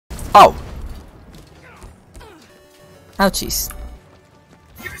Oh. Ouchies.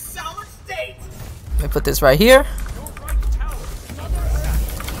 Let me put this right here.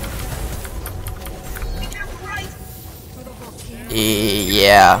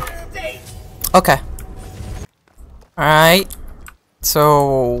 Yeah. Okay. Alright.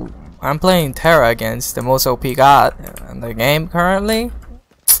 So I'm playing Terra against the most OP god in the game currently,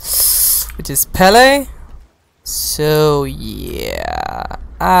 which is PELE. So yeah,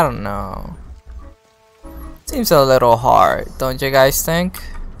 I don't know. Seems a little hard, don't you guys think?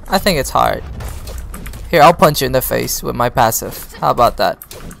 I think it's hard. Here, I'll punch you in the face with my passive. How about that?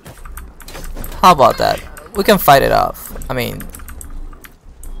 How about that? We can fight it off. I mean,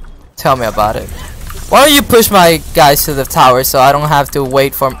 tell me about it. Why don't you push my guys to the tower so I don't have to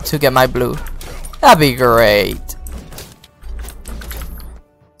wait to get my blue? That'd be great.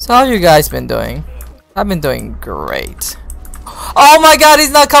 So how you guys been doing? I've been doing great. Oh my god,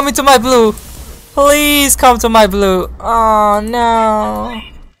 he's not coming to my blue. Please come to my blue. Oh no.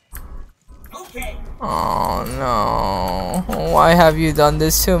 Oh no. Why have you done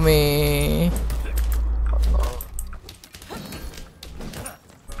this to me?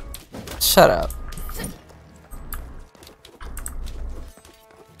 Shut up.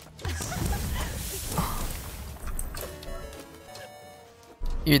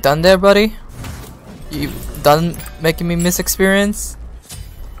 You done there, buddy? You done making me miss experience?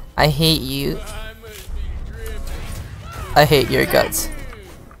 I hate you. I hate your guts.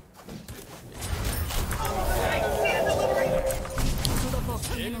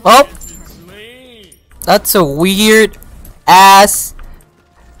 Oh! That's a weird ass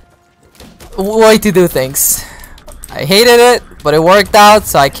way to do things. I hated it, but it worked out,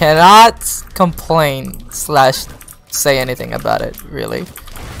 so I cannot complain / say anything about it, really.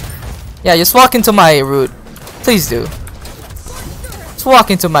 Yeah, just walk into my route. Please do. Just walk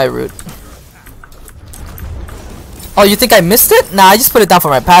into my route. Oh, you think I missed it? Nah, I just put it down for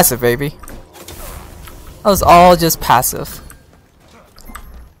my passive, baby. That was all just passive.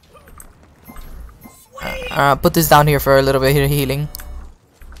 Put this down here for a little bit of healing.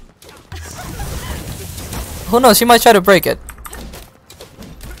 Who knows? She might try to break it.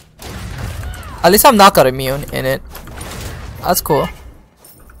 At least I'm not got immune in it. That's cool.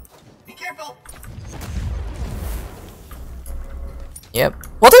 Yep.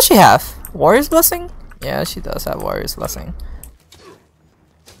 What does she have? Warrior's Blessing? Yeah, she does have Warrior's Blessing.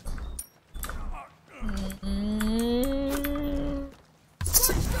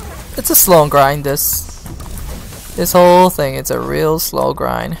 It's a slow grind, this whole thing. It's a real slow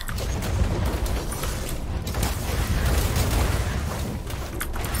grind.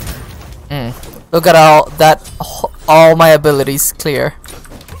 Look at all my abilities clear.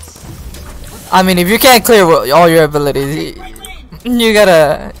 I mean, if you can't clear all your abilities, you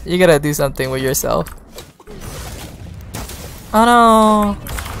gotta do something with yourself. Oh no!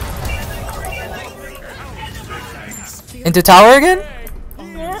 Into tower again?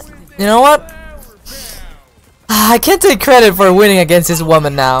 You know what? I can't take credit for winning against this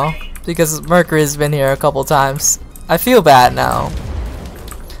woman now because Mercury's been here a couple times. I feel bad now.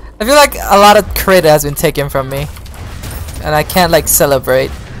 I feel like a lot of credit has been taken from me, and I can't like celebrate.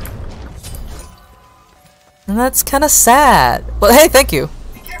 And that's kind of sad. But hey, thank you.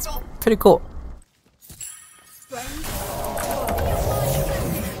 Pretty cool.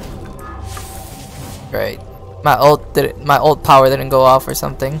 Great. My ult power didn't go off or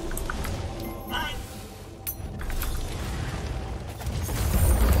something.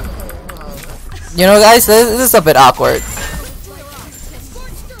 You know, guys, this is a bit awkward.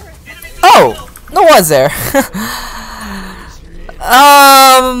 Oh, no one's there.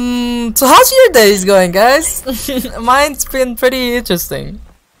 So how's your days going, guys? Mine's been pretty interesting.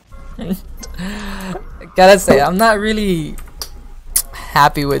 Gotta say, I'm not really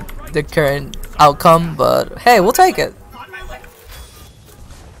happy with the current outcome, but hey, we'll take it.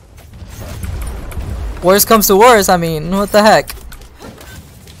 Worst comes to worst, I mean, what the heck?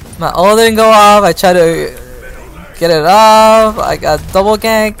 My ult didn't go off, I tried to get it off, I got double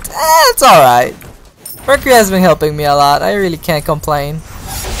ganked. It's alright. Mercury has been helping me a lot, I really can't complain.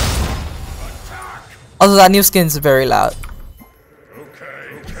 Also, that new skin is very loud.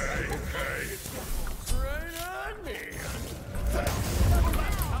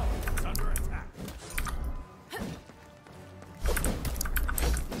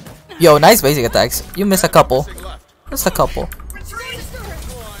 Yo, nice basic attacks. You missed a couple. Just a couple.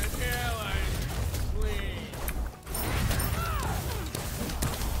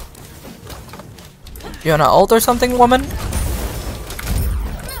 You on an ult or something, woman?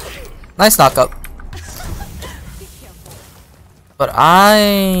 Nice knockup. But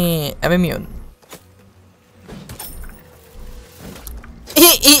I am immune.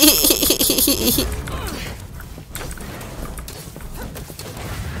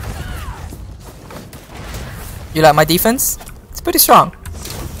 You like my defense? It's pretty strong.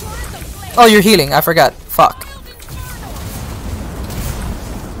 Oh, you're healing. I forgot. Fuck.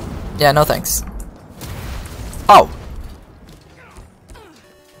 Yeah, no thanks. Oh.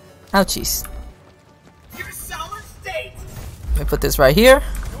 Ouchies. Let me put this right here.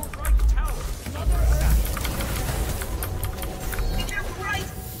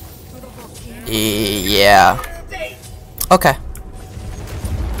 Yeah. Okay.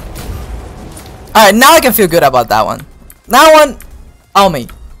 Alright, now I can feel good about that one. That one, oh me.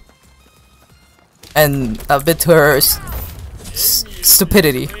 And a bit to her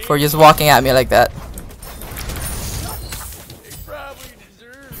stupidity for just walking at me like that.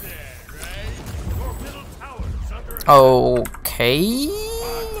 Okay,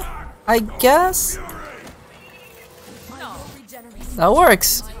 I guess that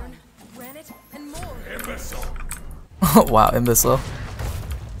works. Wow, imbecile.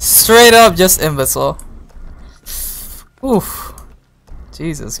 Straight up just imbecile. Oof.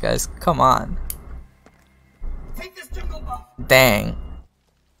 Jesus, guys, come on. Dang.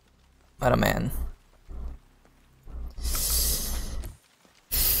 What a man.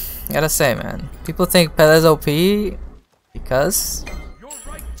 Gotta say, man, people think PELE's OP because,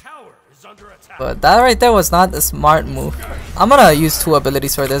 but that right there was not a smart move. I'm gonna use 2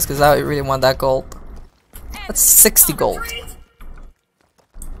 abilities for this because I really want that gold. That's 60 gold.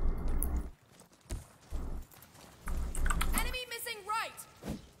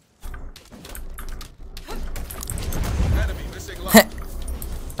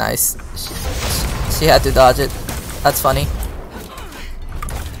 Nice. She had to dodge it. That's funny.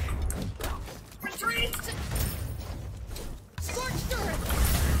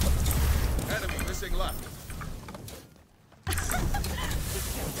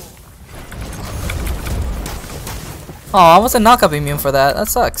 Oh, I wasn't knockup immune for that. That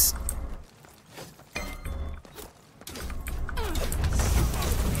sucks.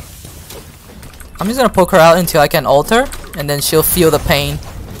 I'm just gonna poke her out until I can ult her, and then she'll feel the pain.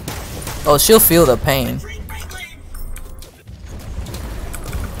 Oh, she'll feel the pain.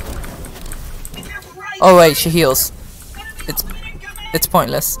 Oh wait, she heals. It's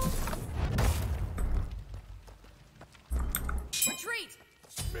pointless.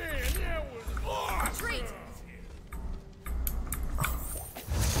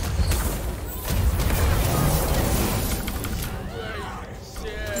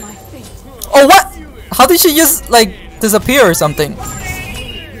 Oh, what? How did she just like disappear or something?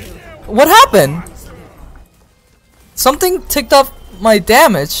 What happened? Something ticked up my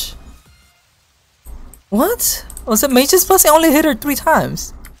damage. What? Was it Mage's Plus? I only hit her 3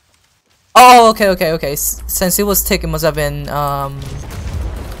 times. Oh, okay. Since it was ticked, it must have been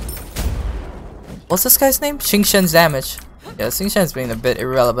what's this guy's name? Xingshen's damage. Yeah, Xingshen's being a bit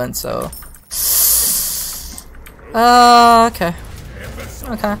irrelevant, so. Okay.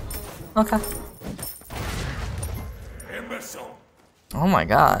 Oh my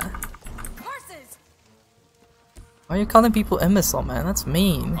god. Why are you calling people imbecile, man? That's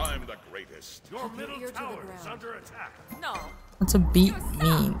mean. I'm the greatest. Your middle tower is under attack. No. That's a beat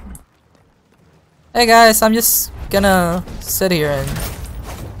mean. Hey guys, I'm just gonna sit here and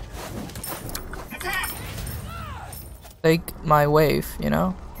take my wave, you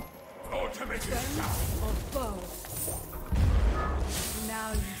know?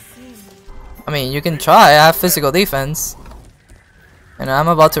 I mean, you can try. I have physical defense. And I'm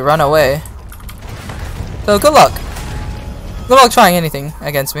about to run away. So good luck. Good luck trying anything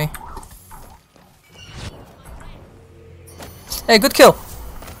against me. Hey, good kill.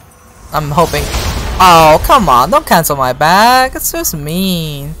 I'm hoping. Oh, come on. Don't cancel my back. It's just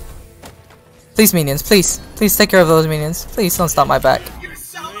mean. Please, minions. Please. Please take care of those minions. Please don't stop my back.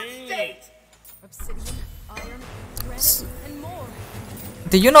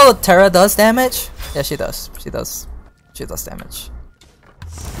 Do you know that Terra does damage? Yeah, she does. She does damage.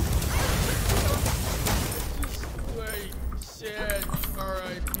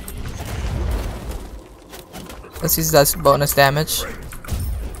 Let's use that bonus damage.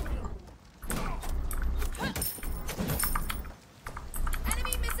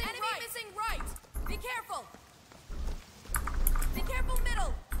 Enemy missing right. Be careful. Be careful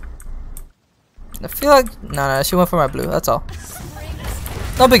middle. I feel like no, she went for my blue. That's all.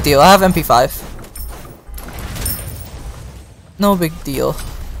 No big deal. I have MP5. No big deal.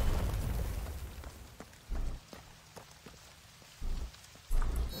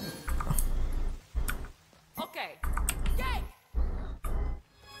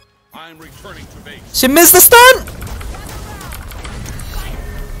 I'm returning to base. She missed the stun!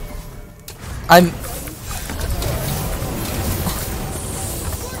 I'm...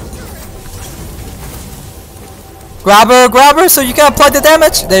 Grab her so you can apply the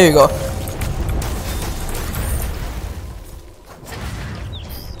damage. There you go.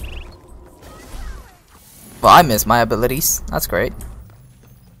 Well, I missed my abilities. That's great.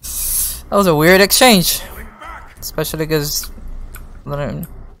 That was a weird exchange. Especially because I didn't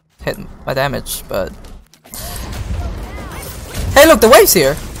hit my damage, but... Hey look, the wave's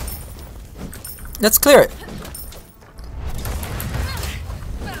here! Let's clear it.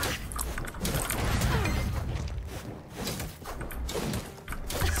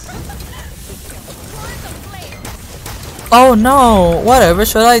 Oh no! Whatever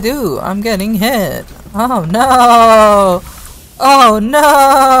should I do? I'm getting hit. Oh no! Oh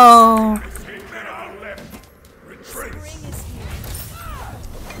no!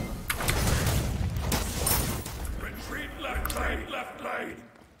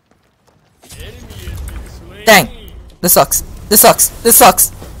 Dang! This sucks. This sucks. This sucks.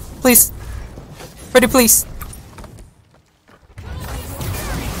 Please. Pretty please.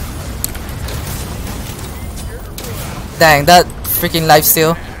 Dang, that freaking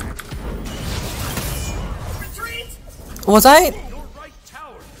lifesteal. Was I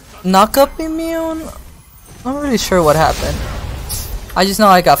knock up immune? I'm not really sure what happened. I just know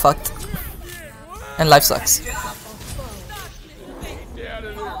I got fucked. And life sucks.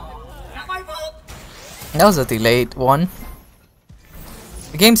 That was a delayed one.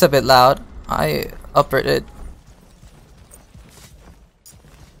 The game's a bit loud. I uppered it.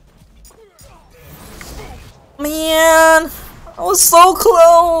 Man, I was so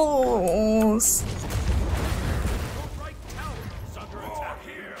close.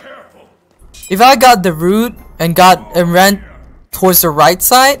 If I got the root and ran towards the right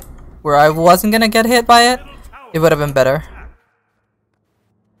side, where I wasn't gonna get hit by it, it would have been better.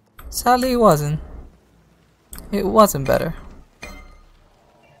 Sadly, it wasn't. It wasn't better.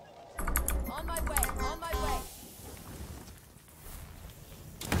 On my way, on my way.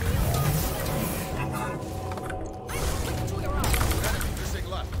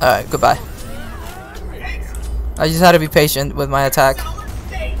 Alright, goodbye. I just had to be patient with my attack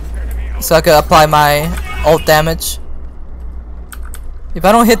so I could apply my ult damage. If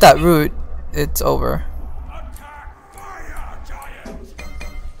I don't hit that root, it's over.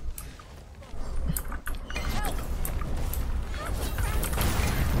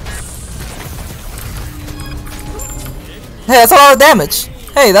 Hey, that's a lot of damage.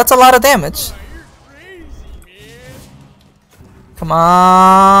 Hey, that's a lot of damage. Come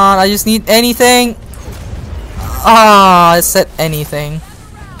on, I just need anything. Ah, I said anything.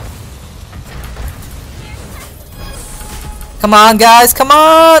 Come on, guys, come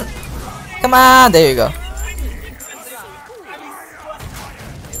on. Come on, there you go.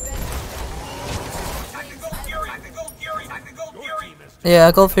 Yeah,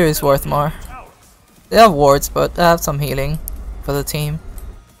 Gold Fury is worth more. They have wards, but they have some healing for the team.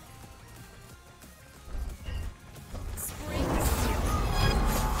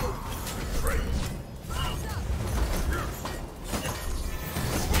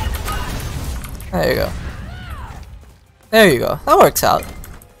 There you go. There you go. That works out. I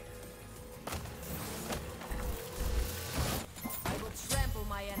will trample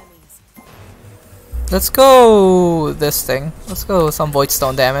my enemies. Let's go this thing. Let's go some Void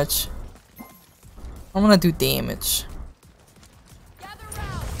Stone damage. I'm gonna do damage.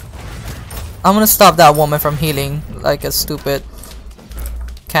 I'm gonna stop that woman from healing like a stupid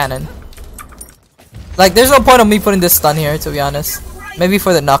cannon. Like, there's no point of me putting this stun here, to be honest. Maybe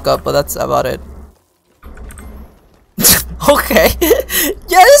for the knockup, but that's about it. Okay.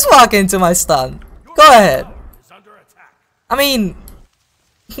 Yeah, just walk into my stun. Go ahead. I mean...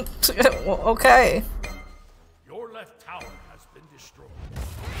 okay. Your left tower has been destroyed.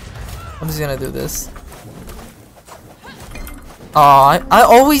 I'm just gonna do this. Aw, I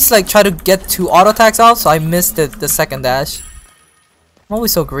always like try to get 2 auto attacks out, so I missed the second dash. I'm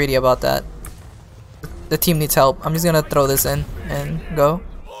always so greedy about that. The team needs help. I'm just gonna throw this in and go.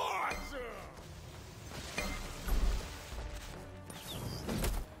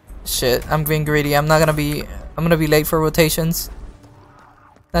 Shit, I'm being greedy. I'm gonna be late for rotations.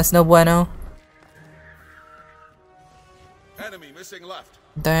 That's no bueno. Enemy missing left.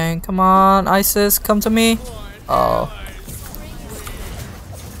 Dang, come on, Isis, come to me. Oh.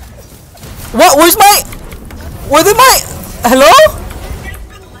 What? Where's my... Where's my... Hello?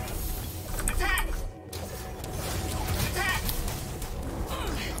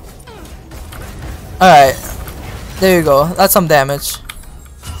 Alright. There you go. That's some damage.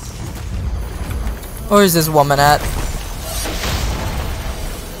 Where is this woman at?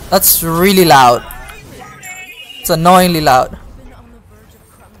 That's really loud. It's annoyingly loud. Even on the verge of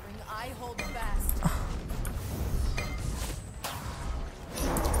crumbling, I hold fast.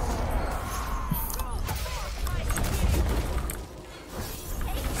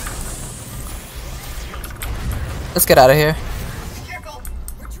 Let's get out of here.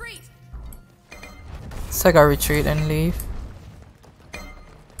 Retreat. Let's take our retreat and leave.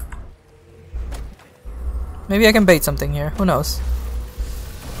 Maybe I can bait something here. Who knows?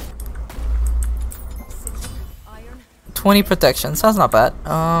 Iron. 20 protection. Sounds not bad.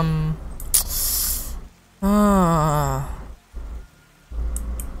 Let's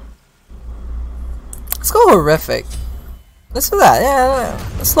go horrific. Let's do that. Yeah,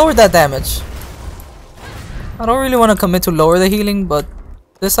 let's lower that damage. I don't really want to commit to lower the healing, but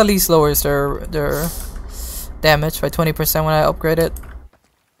this at least lowers their damage by 20% when I upgrade it.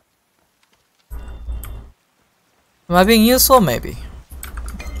 Am I being useful? Maybe.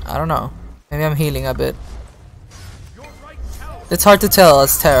 I don't know. Maybe I'm healing a bit. It's hard to tell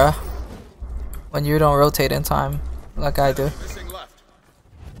as Terra when you don't rotate in time like I do.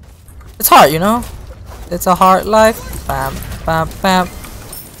 It's hard, you know? It's a hard life. Bam, bam, bam.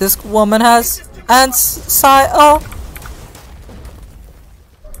 This woman has anxiety. Oh.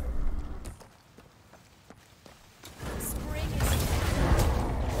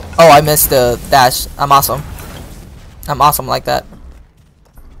 Oh, I missed the dash. I'm awesome. I'm awesome like that.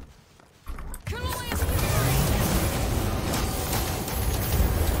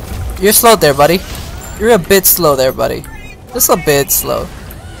 You're slow there, buddy. You're a bit slow there, buddy. Just a bit slow.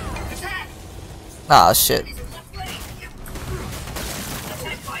 Ah, shit.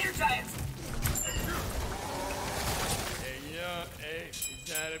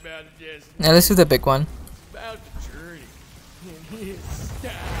 Yeah, let's do the big one.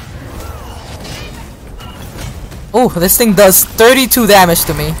 Oh, this thing does 32 damage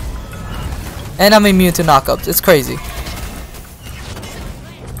to me. And I'm immune to knockups. It's crazy.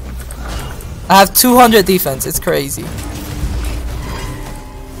 I have 200 defense. It's crazy.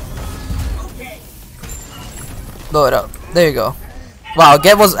 Blow it up. There you go. Wow,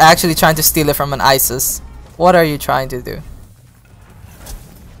 Get was actually trying to steal it from an ISIS. What are you trying to do?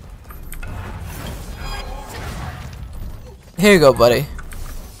 Here you go, buddy.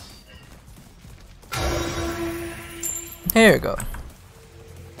 Here you go.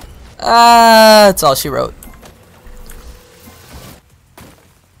 That's all she wrote.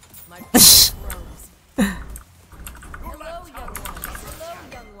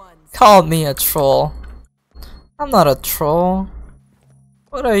 Called me a troll. I'm not a troll.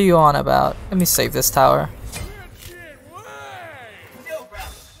 What are you on about? Let me save this tower.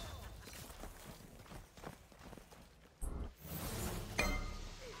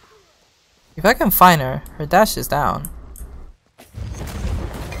 If I can find her, her dash is down.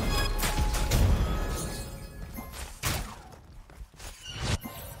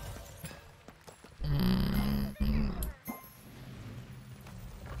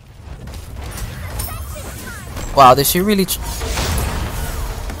 Wow, did she really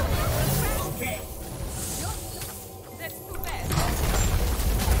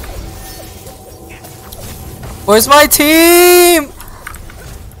Where's my team?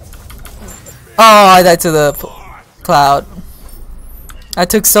 Oh, I died to the cloud. I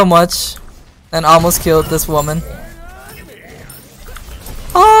took so much and almost killed this woman.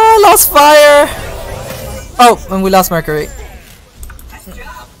 Oh, I lost fire. Oh, and we lost Mercury.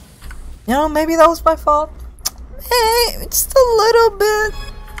 You know, maybe that was my fault. Hey, just a little bit.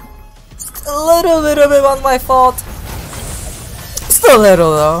 Just a little bit of it was my fault. Just a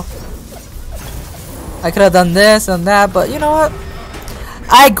little though. I could have done this and that, but you know what?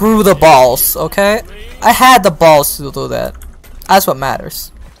 I grew the balls, okay? I had the balls to do that. That's what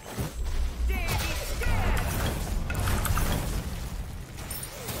matters.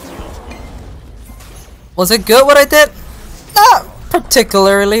 Was it good what I did? Not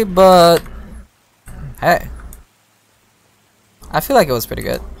particularly, but hey. I feel like it was pretty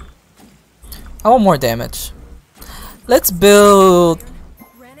good. I want more damage. Let's build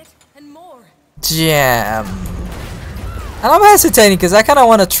Jam. And I'm hesitating because I kind of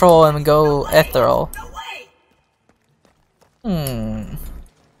want to troll and go ethereal.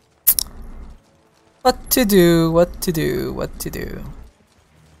 What to do, what to do, what to do.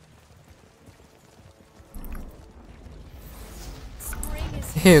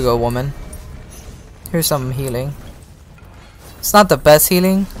 Here you go, woman. Here's some healing. It's not the best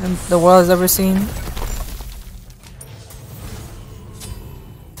healing the world has ever seen.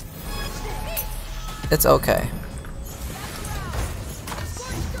 It's okay.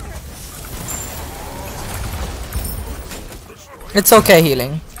 It's okay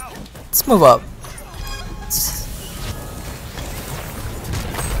healing. Let's move up.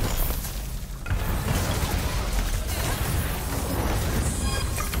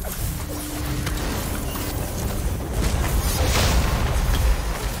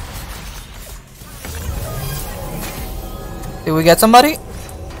 Did we get somebody?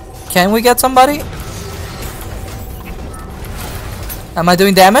 Can we get somebody? Am I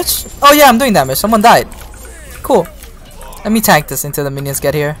doing damage? Oh yeah, I'm doing damage. Someone died. Cool. Let me tank this until the minions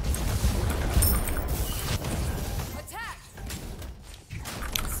get here.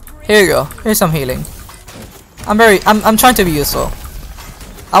 Here you go. Here's some healing. I'm trying to be useful.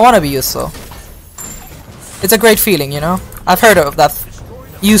 I want to be useful. It's a great feeling, you know? I've heard of that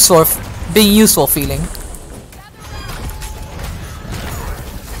being useful feeling.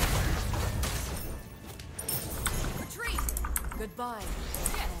 Goodbye,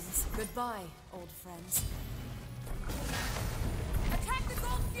 friends. Goodbye, old friends. Attack the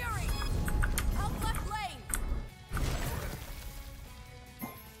Gold Fury! Help left lane!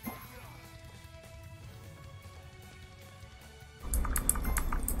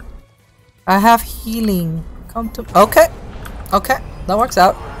 I have healing. Come to. Okay. Okay. That works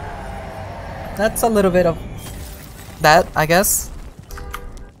out. That's a little bit of that, I guess.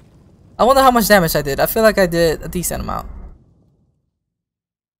 I wonder how much damage I did. I feel like I did a decent amount.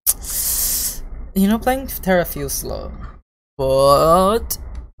 You know, playing Terra feels slow, but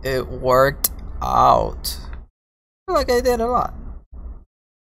it worked out. I feel like I did a lot.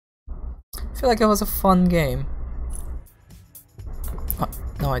 I feel like it was a fun game. Oh,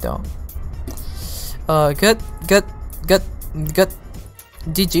 no, I don't. Good.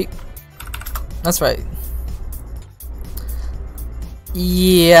 GG. That's right.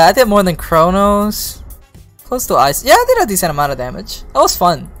 Yeah, I did more than Chronos. Close to ice. Yeah, I did a decent amount of damage. That was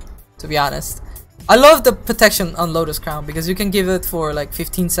fun, to be honest. I love the protection on Lotus Crown because you can give it for like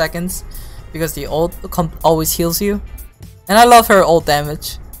 15 seconds because the ult always heals you. And I love her ult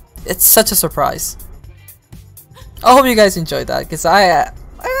damage. It's such a surprise. I hope you guys enjoyed that because I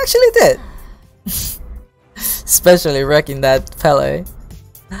actually did. Especially wrecking that PELE.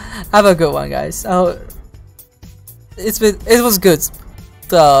 Have a good one, guys. Oh, it was good.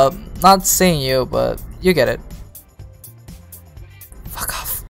 Not seeing you, but you get it.